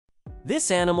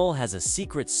This animal has a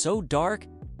secret so dark,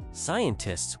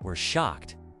 scientists were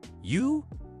shocked. You?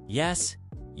 Yes,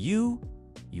 you?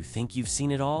 You think you've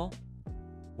seen it all?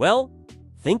 Well,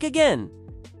 think again,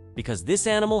 because this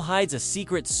animal hides a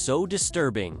secret so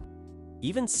disturbing.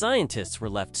 Even scientists were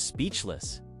left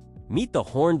speechless. Meet the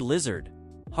horned lizard,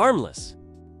 harmless.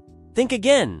 Think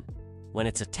again. When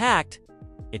it's attacked,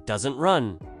 it doesn't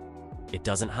run. It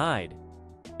doesn't hide.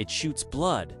 It shoots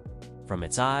blood from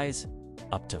its eyes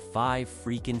up to 5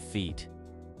 freaking feet,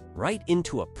 right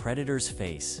into a predator's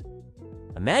face.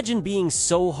 Imagine being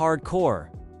so hardcore.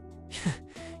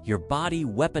 Your body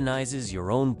weaponizes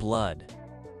your own blood.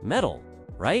 Metal,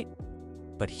 right?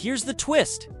 But here's the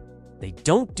twist. They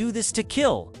don't do this to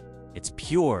kill. It's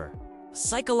pure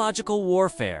psychological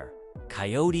warfare.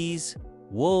 Coyotes,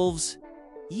 wolves,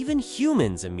 even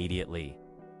humans immediately.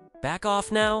 Back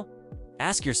off now.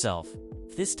 Ask yourself,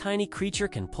 if this tiny creature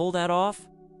can pull that off,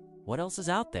 what else is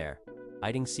out there?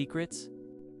 Hiding secrets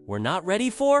we're not ready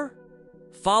for?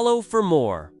 Follow for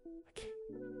more.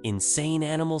 Insane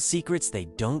animal secrets they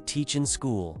don't teach in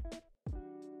school.